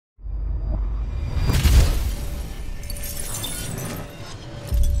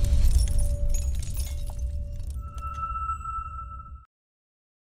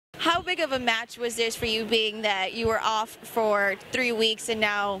How big of a match was this for you, being that you were off for 3 weeks and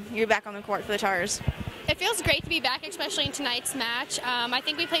now you're back on the court for the Tars? It feels great to be back, especially in tonight's match. I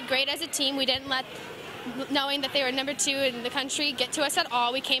think we played great as a team. We didn't let knowing that they were #2 in the country get to us at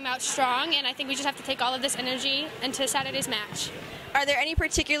all. We came out strong, and I think we just have to take all of this energy into Saturday's match. Are there any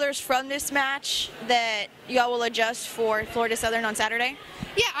particulars from this match that y'all will adjust for Florida Southern on Saturday?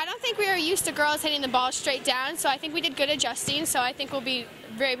 Yeah, I don't think we were used to girls hitting the ball straight down, so I think we did good adjusting, so I think we'll be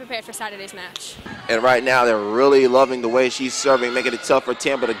very prepared for Saturday's match. And right now they're really loving the way she's serving, making it tough for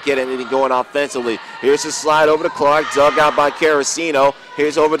Tampa to get anything going offensively. Here's a slide over to Clark, dug out by Carasino.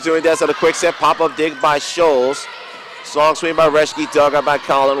 Here's over to Trinidad on a quick set, pop-up dig by Scholes. Strong swing by Reschke, dug out by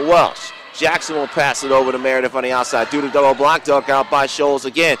Colin Welsh. Jackson will pass it over to Meredith on the outside. Due to double block, dug out by Scholes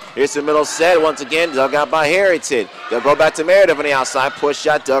again. Here's the middle set, once again, dug out by Harrington. They'll go back to Meredith on the outside, push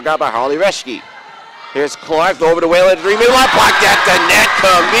shot, dug out by Harley Reschke. Here's Clark, over to Whaley at the 3-minute line, blocked at the net.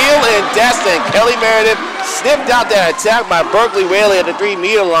 Camille and Destin. Kelly Meredith sniffed out that attack by Berkeley Whaley at the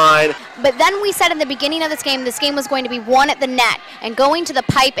 3-meter line. But then we said in the beginning of this game was going to be won at the net, and going to the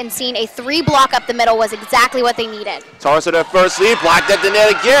pipe and seeing a 3-block up the middle was exactly what they needed. Tars with their first lead, blocked at the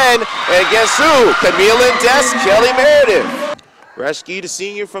net again, and guess who? Camille and Des, Kelly Meredith. Reschke, the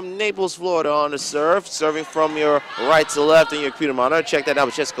senior from Naples, Florida, on the serve, serving from your right to left in your computer monitor. Check that out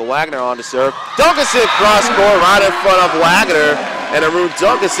with Jessica Wagner on the serve. Duncanson cross court right in front of Wagner, and Arun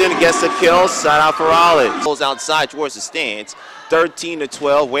Duncanson gets the kill, side out for Rollins. Pulls outside towards the stands.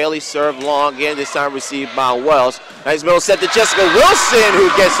 13-12. Whaley served long again, this time received by Wells. Nice middle set to Jessica Wilson, who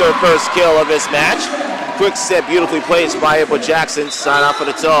gets her first kill of this match. Quick set, beautifully placed by April Jackson, side out for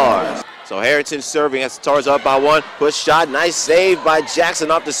the Tars. So Harrington serving as the Tars up by 1. Push shot, nice save by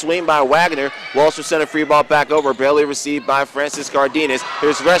Jackson off the swing by Wagner. Walsh will send a free ball back over, barely received by Francis Cardenas.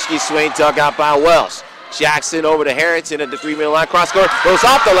 Here's Reschke's swing, dug out by Welsh. Jackson over to Harrington at the 3-minute line, cross court, goes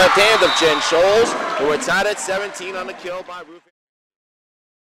off the left hand of Jen Scholes. And we're tied at 17 on the kill by Ruth.